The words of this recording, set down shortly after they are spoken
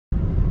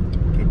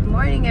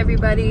morning,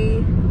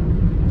 everybody.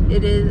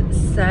 It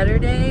is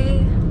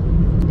Saturday.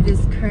 It is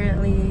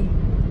currently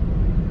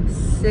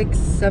 6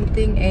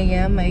 something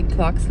a.m. My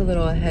clock's a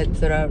little ahead,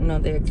 so I don't know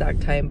the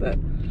exact time, but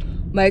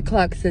my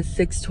clock says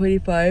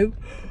 6:25.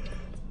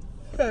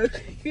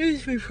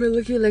 Excuse me for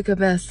looking like a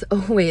mess.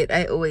 Oh wait,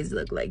 I always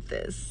look like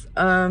this.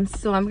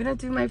 So I'm gonna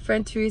do my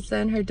friend Teresa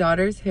and her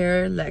daughter's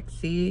hair,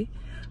 Lexi,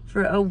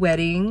 for a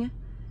wedding.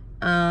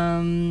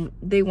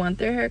 They want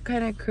their hair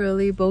kind of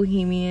curly,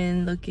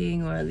 bohemian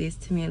looking, or at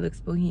least to me it looks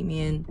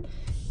bohemian.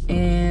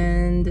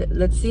 And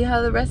let's see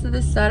how the rest of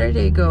this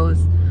Saturday goes.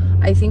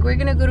 I think we're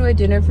gonna go to a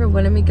dinner for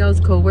one of Miguel's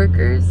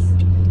co-workers,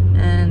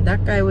 and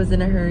that guy was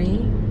in a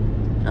hurry.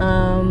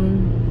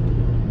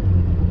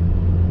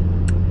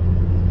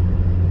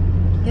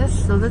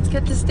 Yes, so let's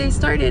get this day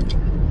started.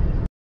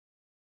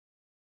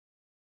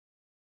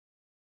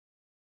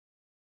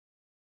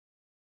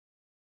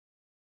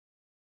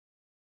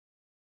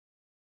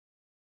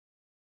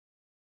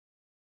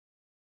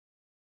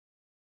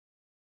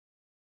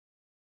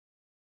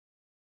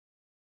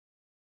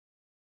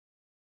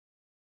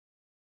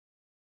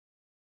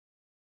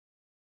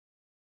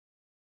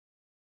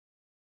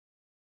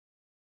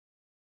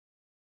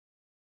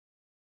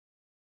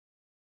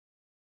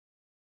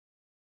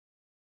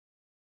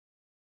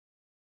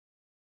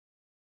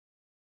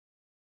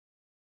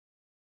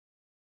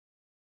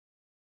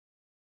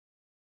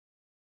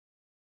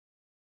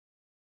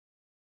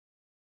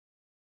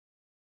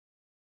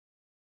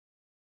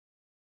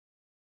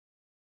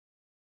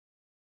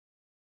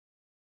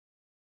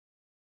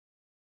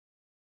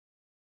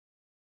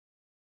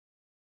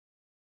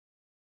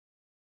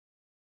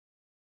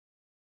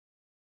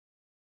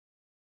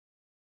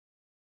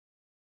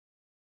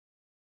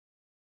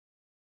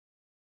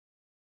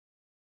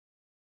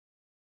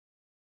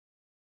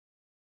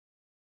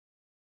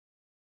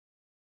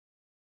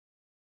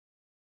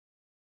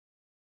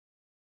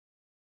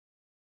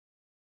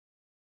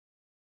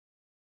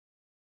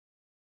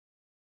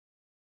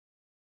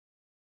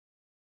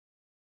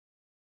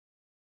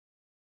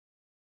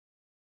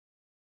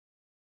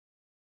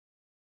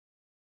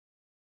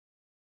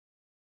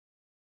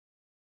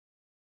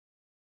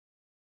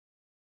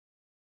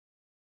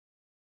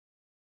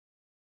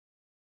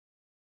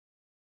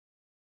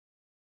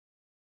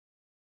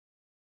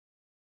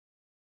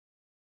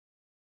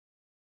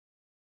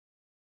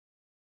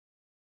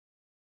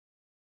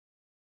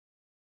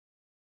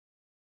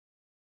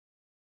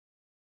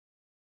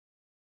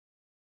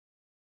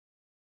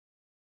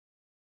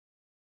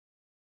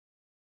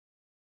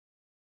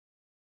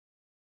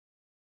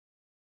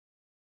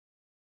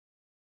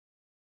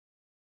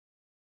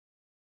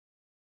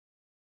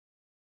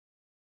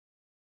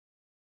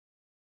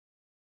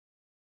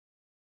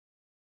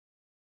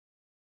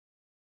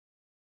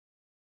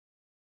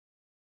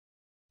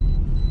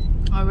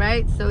 All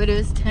right, so it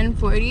is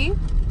 10:40.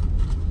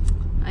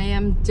 I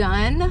am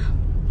done.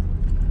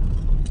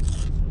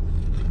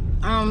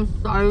 I'm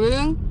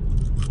starving.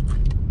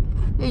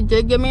 They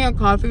did give me a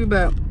coffee,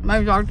 but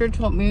my doctor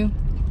told me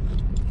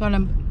that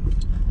I'm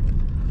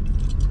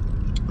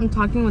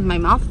talking with my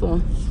mouth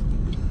full.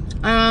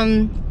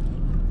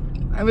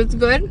 It was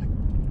good,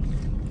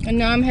 and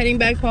now I'm heading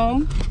back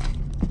home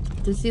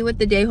to see what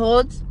the day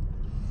holds,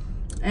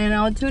 and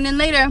I'll tune in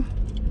later.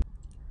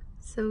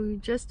 So we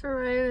just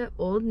arrived at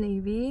Old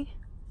Navy,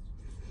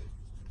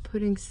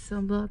 putting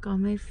sunblock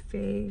on my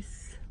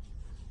face.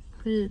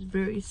 It's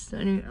very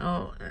sunny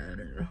out, I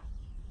don't know.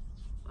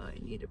 I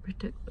need to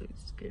protect my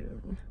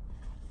skin.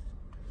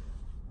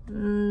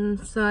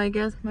 So I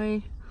guess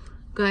my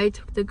guy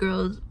took the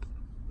girls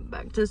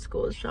back to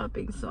school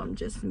shopping, so I'm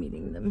just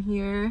meeting them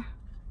here.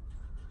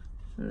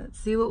 And let's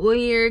see what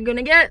we're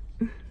gonna get.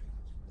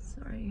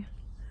 Sorry,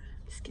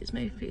 excuse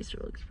my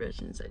facial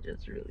expressions. I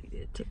just really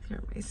did take care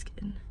of my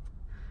skin.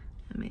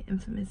 And my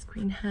infamous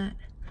green hat.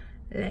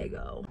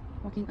 Lego.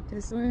 Walking up to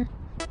the store.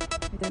 I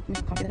did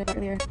the coffee that I got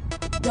earlier.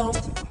 Don't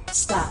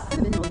stop.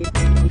 Don't stop.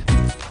 Don't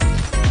stop.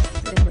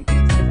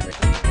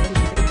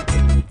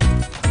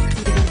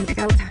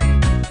 Don't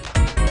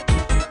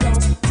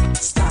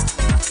stop.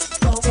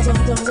 Don't stop.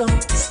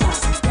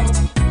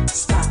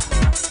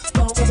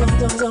 Don't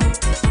stop.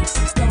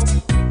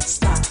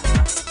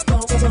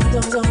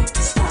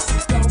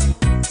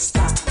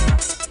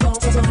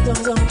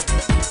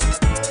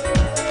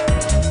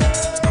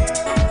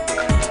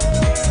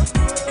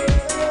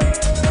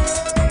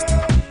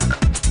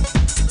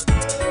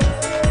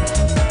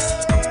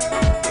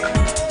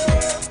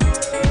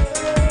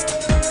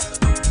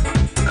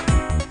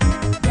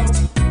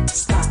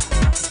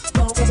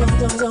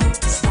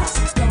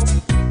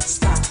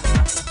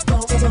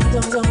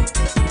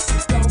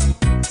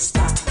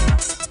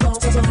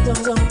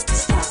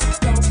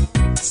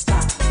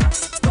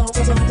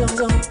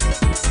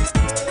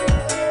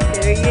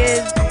 There he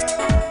is.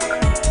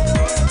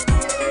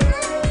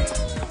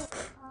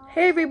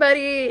 Hey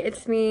everybody,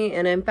 it's me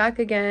and I'm back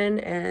again,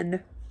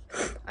 and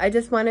I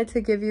just wanted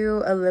to give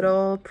you a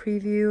little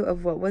preview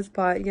of what was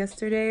bought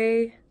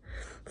yesterday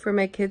for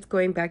my kids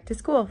going back to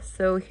school.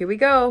 So here we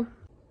go.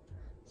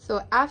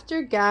 So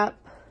after Gap,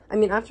 I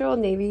mean, after Old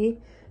Navy,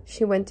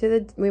 we went to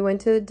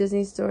the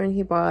Disney store and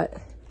he bought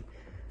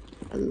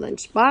a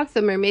lunchbox,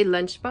 a mermaid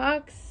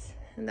lunchbox.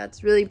 And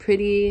that's really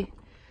pretty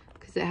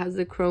because it has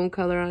the chrome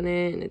color on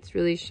it and it's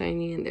really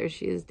shiny. And there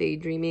she is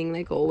daydreaming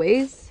like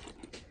always.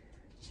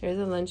 Here's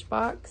a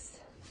lunchbox.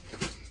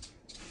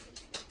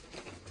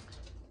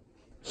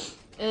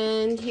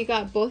 And he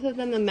got both of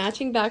them a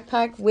matching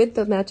backpack with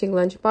the matching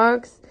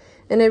lunchbox.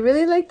 And I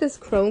really like this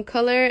chrome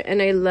color.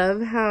 And I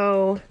love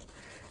how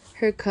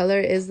her color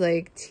is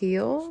like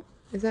teal.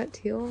 Is that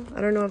teal? I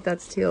don't know if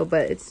that's teal,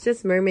 but it's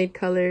just mermaid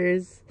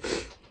colors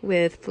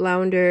with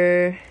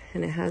flounder.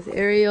 And it has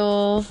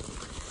Ariel.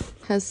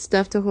 Has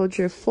stuff to hold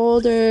your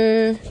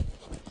folder.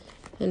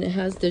 And it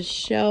has this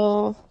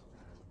shell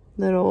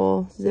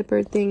little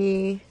zipper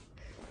thingy.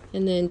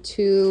 And then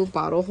 2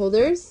 bottle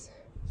holders.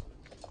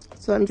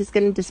 So I'm just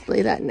going to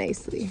display that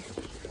nicely.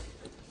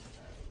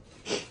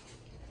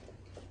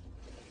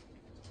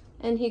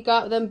 And he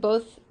got them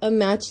both a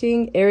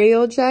matching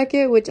Ariel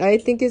jacket, which I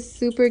think is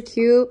super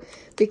cute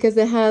because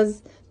it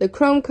has the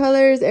chrome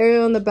colors,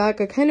 Ariel on the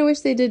back. I kind of wish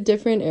they did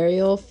different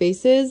Ariel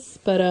faces,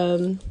 but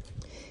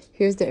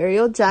here's the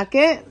Ariel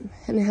jacket,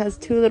 and it has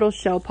 2 little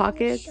shell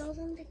pockets. Show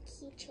them the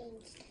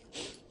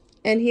keychains.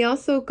 And he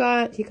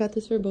got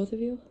this for both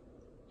of you?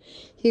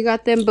 He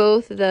got them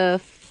both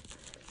the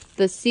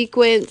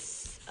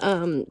sequence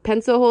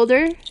pencil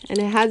holder, and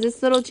it has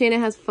this little chain. It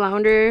has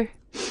flounder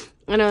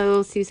and a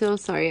little seesaw.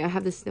 Sorry, I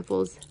have the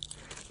sniffles,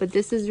 but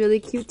this is really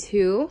cute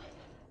too.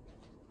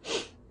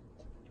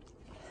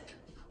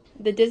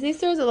 The Disney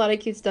store has a lot of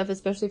cute stuff,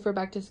 especially for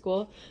back to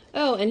school.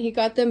 Oh, and he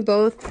got them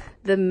both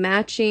the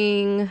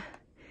matching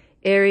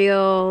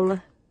Ariel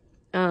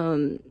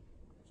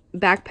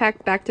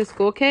backpack back to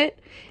school kit,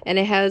 and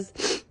it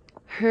has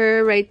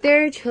her right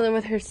there chilling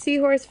with her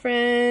seahorse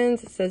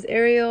friends. It says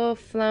Ariel,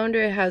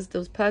 flounder. It has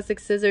those plastic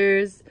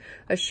scissors,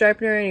 a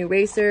sharpener, an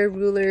eraser,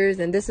 rulers,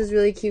 and this is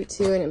really cute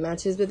too, and it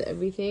matches with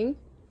everything.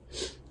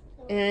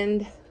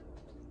 And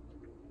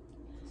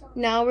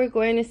now we're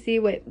going to see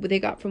what they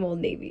got from Old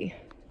Navy.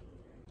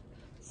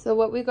 So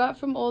what we got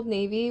from Old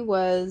Navy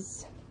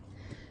was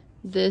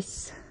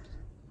this.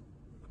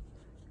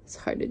 It's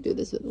hard to do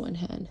this with one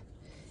hand.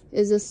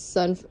 Is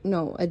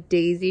a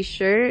daisy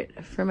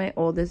shirt for my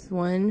oldest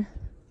one.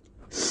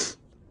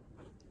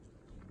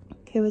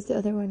 Okay, what's the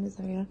other one,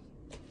 Azaria?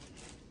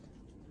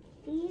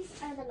 These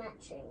are the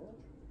matching.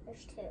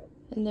 There's 2.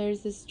 And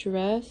there's this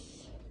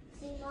dress.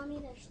 See, Mommy,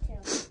 there's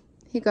 2.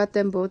 He got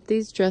them both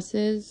these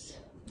dresses,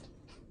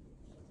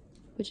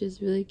 which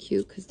is really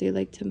cute because they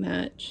like to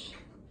match.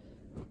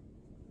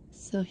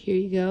 So here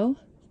you go.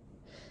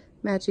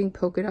 Matching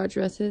polka dot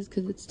dresses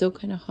because it's still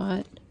kind of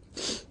hot.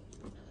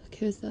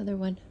 Okay, what's the other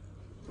one?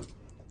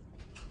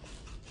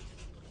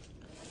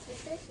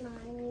 This is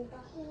mine. You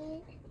bought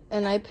me.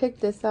 And I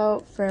picked this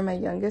out for my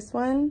youngest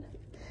one.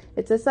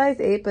 It's a size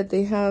 8, but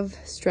they have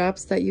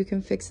straps that you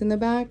can fix in the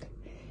back.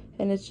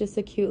 And it's just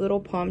a cute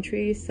little palm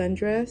tree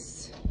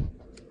sundress.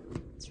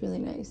 It's really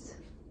nice.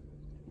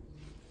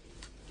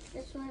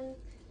 This one,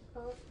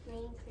 both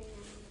main cream.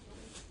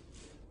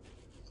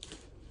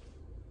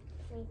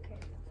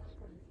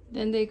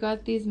 Then they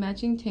got these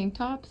matching tank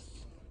tops.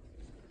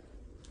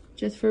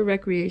 Just for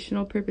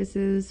recreational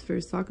purposes,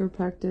 for soccer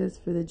practice,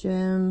 for the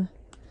gym.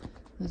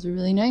 Those are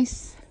really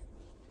nice.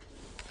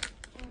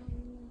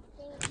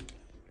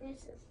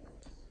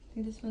 I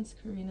think this one's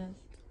Karina's.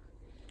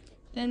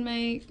 Then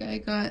my guy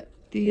got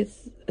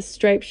this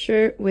striped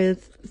shirt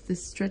with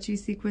this stretchy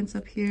sequence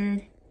up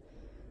here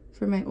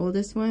for my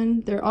oldest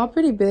one. They're all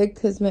pretty big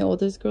because my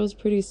oldest girl's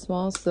pretty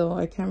small, so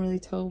I can't really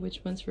tell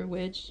which one's for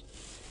which.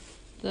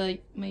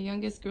 My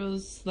youngest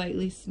girl's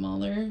slightly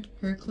smaller,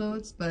 her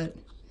clothes, but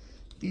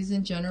these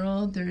in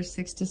general, they're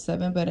 6 to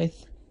 7, but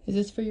is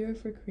this for you or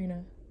for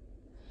Karina?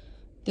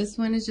 This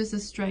one is just a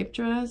striped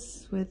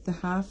dress with the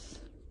half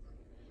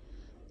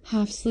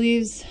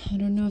sleeves. I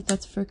don't know if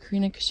that's for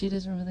Karina because she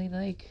doesn't really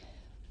like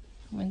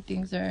when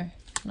things are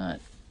not,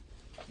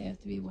 they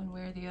have to be one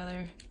way or the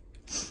other.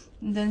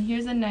 And then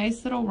here's a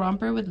nice little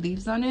romper with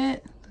leaves on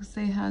it. Looks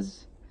like it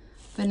has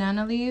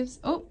banana leaves.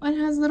 Oh, it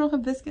has little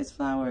hibiscus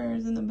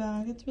flowers in the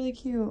back. It's really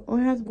cute. Oh,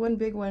 it has one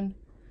big one.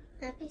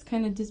 It's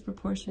kind of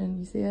disproportionate.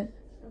 You see it?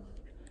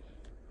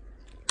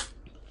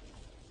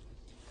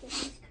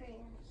 This is Korean.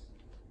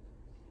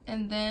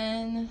 And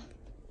then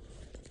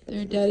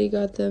their daddy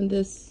got them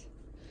this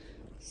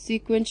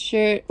sequin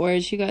shirt, or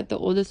she got the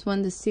oldest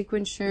one, the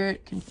sequin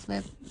shirt. Can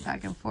flip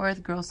back and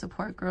forth. Girls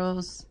support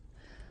girls.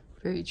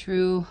 Very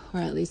true, or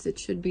at least it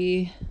should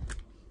be.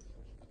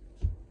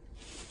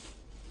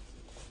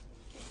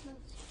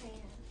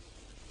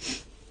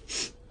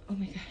 Oh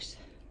my gosh.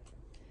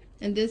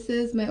 And this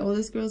is my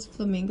oldest girl's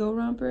flamingo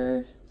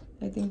romper.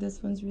 I think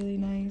this one's really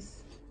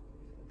nice.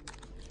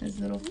 Has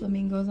little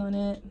flamingos on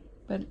it,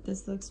 but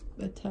this looks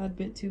a tad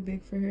bit too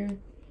big for her.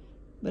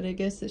 But I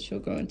guess that she'll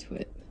grow into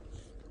it,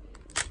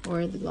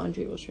 or the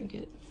laundry will shrink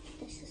it.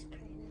 This is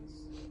Korean.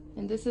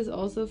 And this is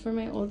also for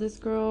my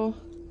oldest girl.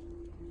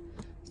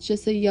 It's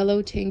just a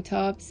yellow tank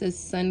top. It says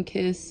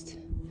sun-kissed.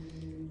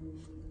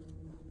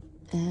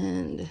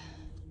 And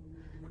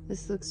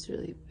this looks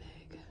really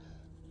big,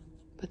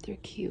 but they're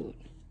cute.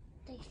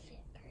 They fit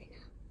right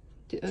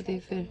now. Oh, they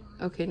fit.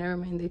 Okay, never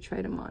mind. They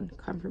tried them on.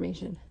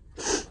 Confirmation.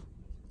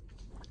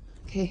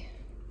 Okay.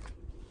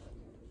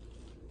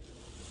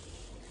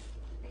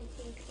 I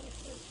think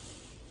this is.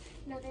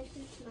 No, this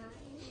is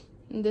mine.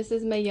 And this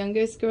is my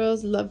youngest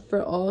girl's Love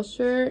for All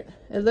shirt.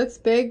 It looks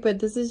big, but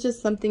this is just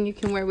something you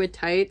can wear with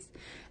tights.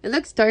 It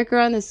looks darker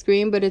on the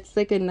screen, but it's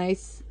like a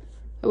nice,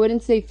 I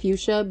wouldn't say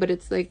fuchsia, but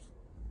it's like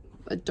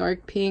a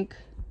dark pink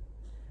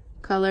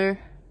color.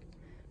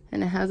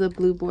 And it has a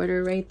blue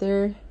border right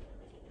there.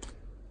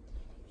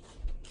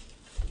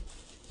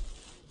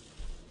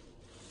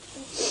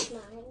 This is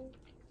mine.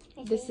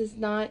 I This think. is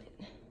not.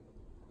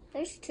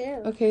 There's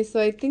two. Okay, so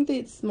I think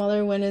the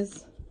smaller one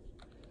is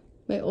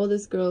my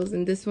oldest girl's,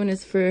 and this one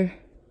is for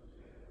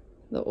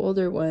the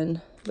older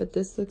one. But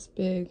this looks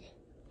big.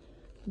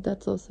 But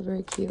that's also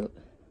very cute.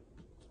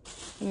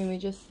 I mean, we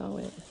just saw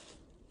it.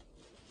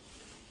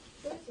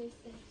 What is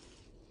this?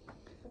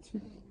 What's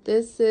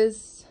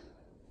mine?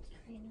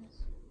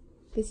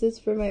 This is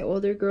for my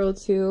older girl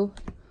too.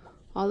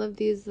 All of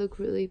these look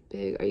really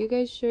big. Are you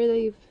guys sure that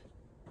you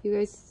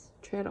guys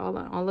tried all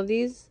on all of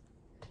these?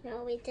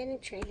 No, we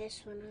didn't try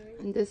this one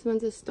on. And this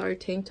one's a star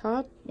tank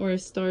top or a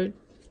star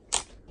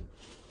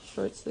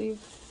short sleeve.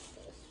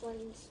 This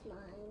one's mine.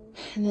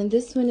 And then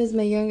this one is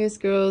my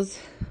youngest girl's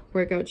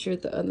workout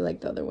shirt,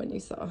 like the other one you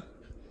saw.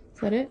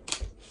 Is that it?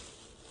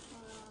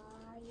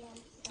 Yes.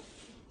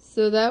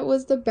 So that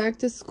was the back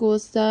to school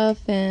stuff,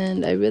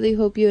 and I really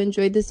hope you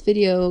enjoyed this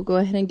video. Go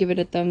ahead and give it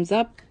a thumbs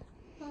up,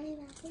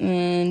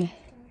 and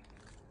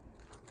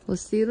we'll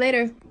see you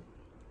later.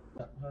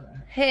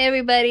 Hey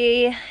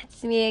everybody,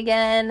 it's me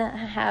again. I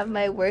have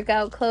my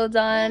workout clothes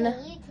on.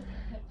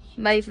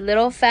 My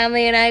little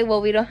family and I,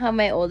 well, we don't have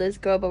my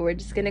oldest girl, but we're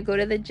just gonna go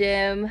to the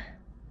gym.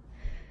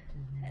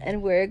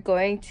 And we're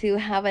going to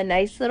have a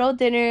nice little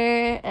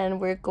dinner,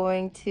 and we're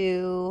going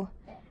to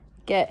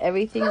get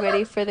everything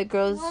ready for the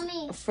girls'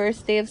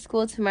 first day of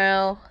school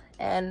tomorrow.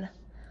 And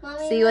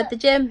Mommy, see you at the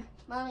gym.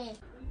 Mommy.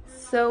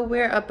 So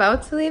we're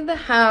about to leave the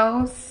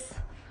house.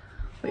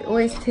 We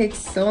always take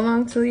so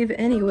long to leave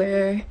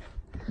anywhere.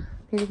 I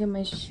need to get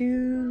my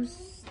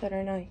shoes that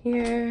are not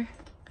here.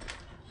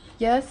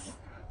 Yes?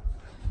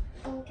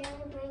 I'm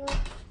gonna bring.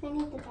 I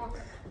need the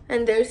bag.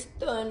 And there's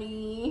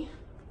Dunny.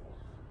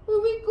 Where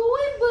we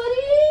going,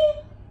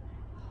 buddy?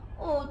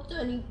 Oh,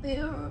 Dunny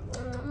bear.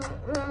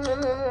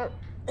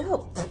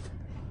 Oh,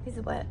 he's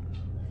wet.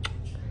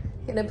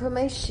 Gonna put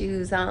my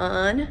shoes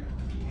on.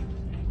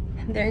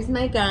 And there's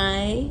my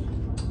guy.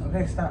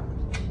 Okay, stop.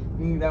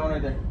 You need that one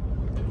right there.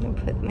 I'm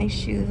gonna put my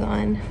shoes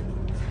on.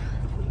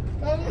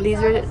 These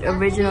were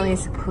originally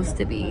supposed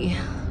to be.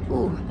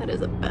 Ooh, that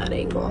is a bad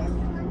angle.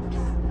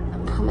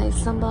 I'll put my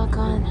sunblock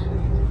on.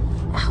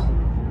 Ow.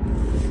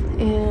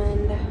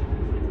 And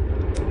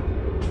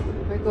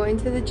we're going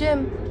to the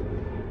gym.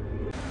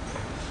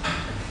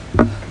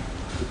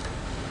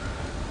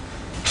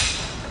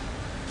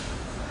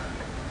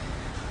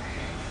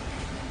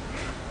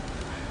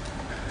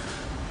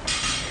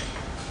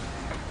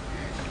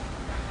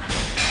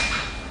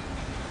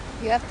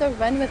 You have to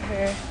run with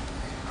her.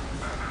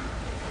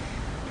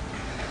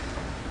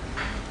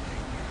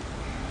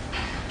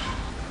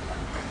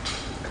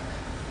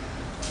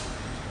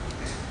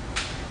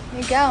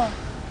 Miguel,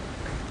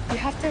 you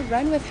have to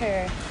run with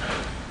her.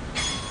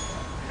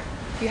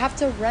 You have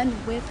to run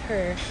with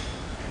her.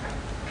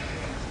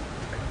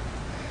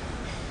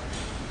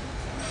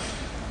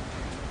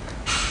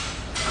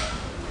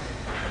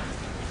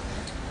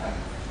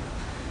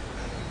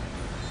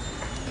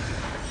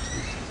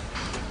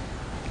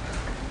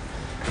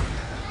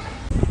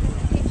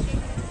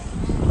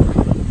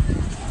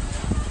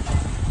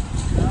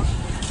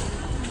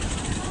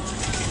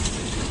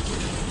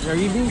 Are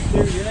you being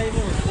serious? You're not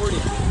even recording.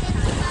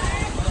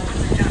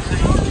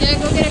 Yeah,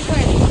 go get a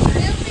card.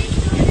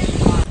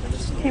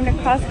 Came to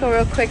Costco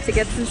real quick to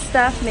get some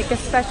stuff, make a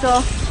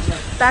special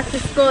back to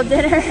school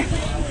dinner.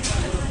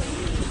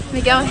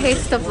 Miguel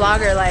hates the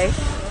vlogger life.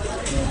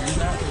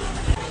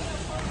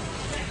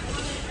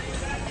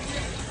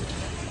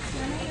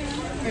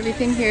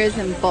 Everything here is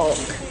in bulk.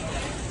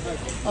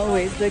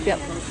 Always look up.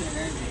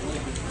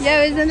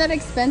 Yeah, isn't that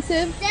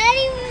expensive?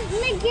 Daddy,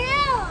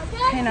 Miguel.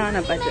 Daddy, Kinda on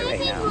a budget right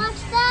now.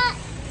 Watch that.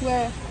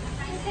 Where?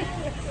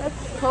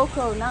 That's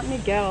Coco, not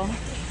Miguel.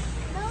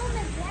 No,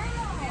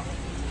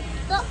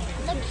 Miguel.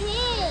 The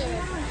kid.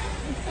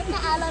 It's the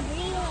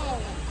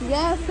Alabrine.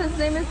 Yes, his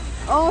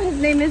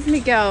name is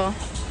Miguel.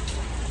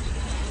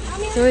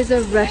 It's always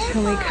a rush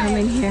when we come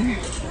in here.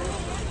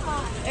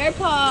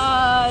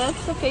 AirPod,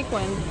 that's the fake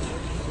one.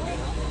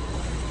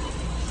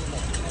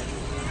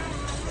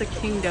 The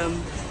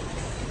kingdom.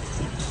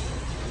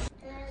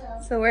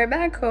 So we're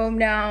back home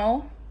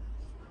now.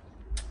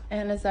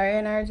 And Azaria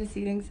and I are just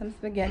eating some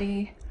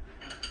spaghetti.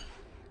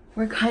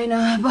 We're kind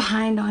of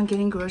behind on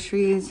getting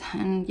groceries.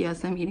 And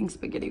yes, I'm eating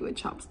spaghetti with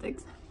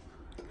chopsticks.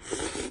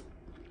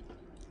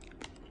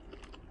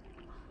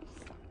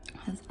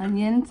 Has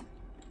onions.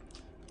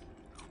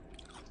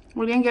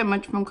 We didn't get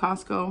much from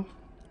Costco.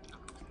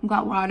 We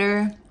got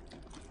water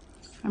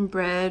and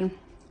bread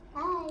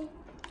Hi.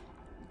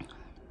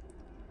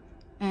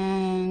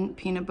 and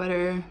peanut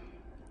butter.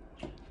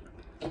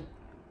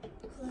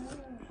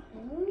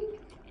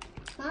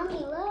 Mommy,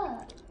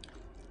 look.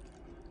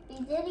 We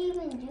didn't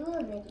even do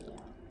a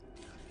video.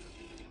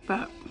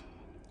 But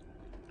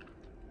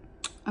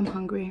I'm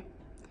hungry.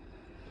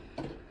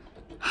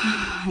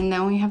 And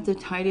now we have to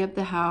tidy up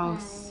the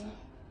house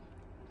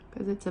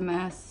because it's a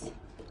mess.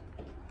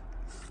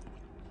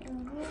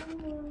 And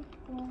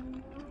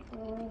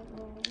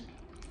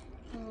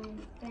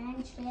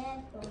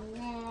friendship will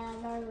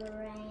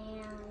never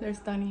end. There's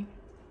Dunny.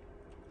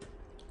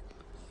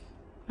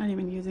 Not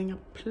even using a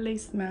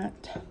placemat.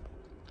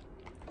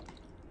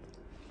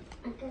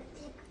 I'm gonna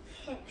take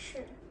a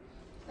picture.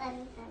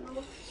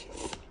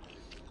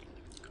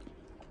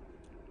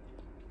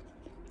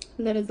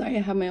 Let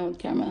Isaiah have my old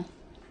camera.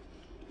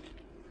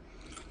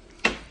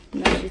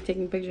 Now she's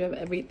taking pictures of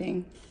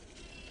everything.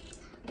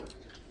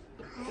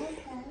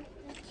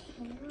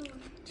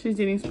 She's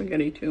eating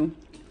spaghetti too.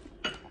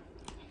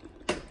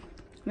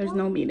 There's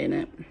no meat in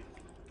it.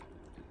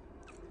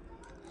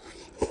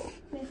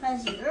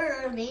 Because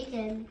you're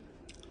vegan.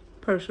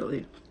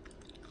 Partially.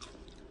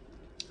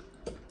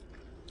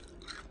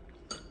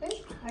 Where's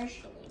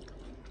partially?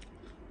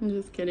 I'm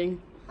just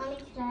kidding. Mommy,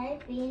 could I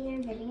be in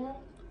your video?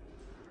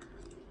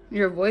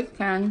 Your voice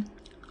can.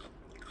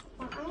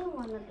 Well, I don't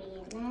want to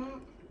be in that.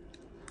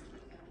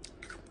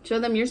 Show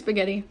them your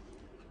spaghetti.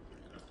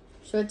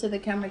 Show it to the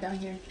camera down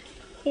here.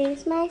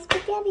 Here's my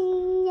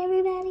spaghetti,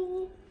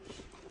 everybody.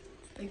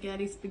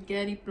 Spaghetti,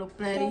 spaghetti,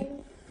 spaghetti.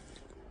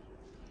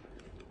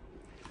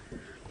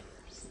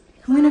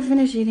 I'm gonna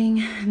finish eating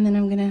and then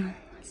I'm gonna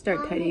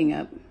start tidying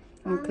up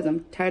because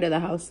I'm tired of the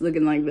house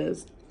looking like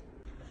this.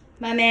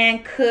 My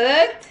man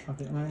cooked.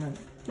 Okay,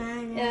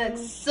 It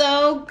looks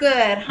so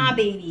good, huh,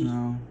 baby?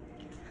 No.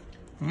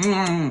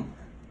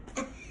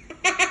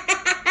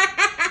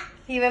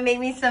 He even made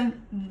me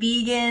some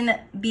vegan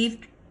beef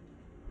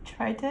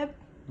tri-tip.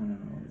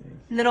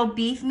 Little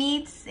beef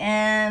meats,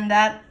 and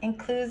that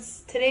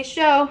includes today's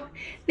show.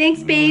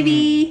 Thanks,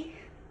 baby.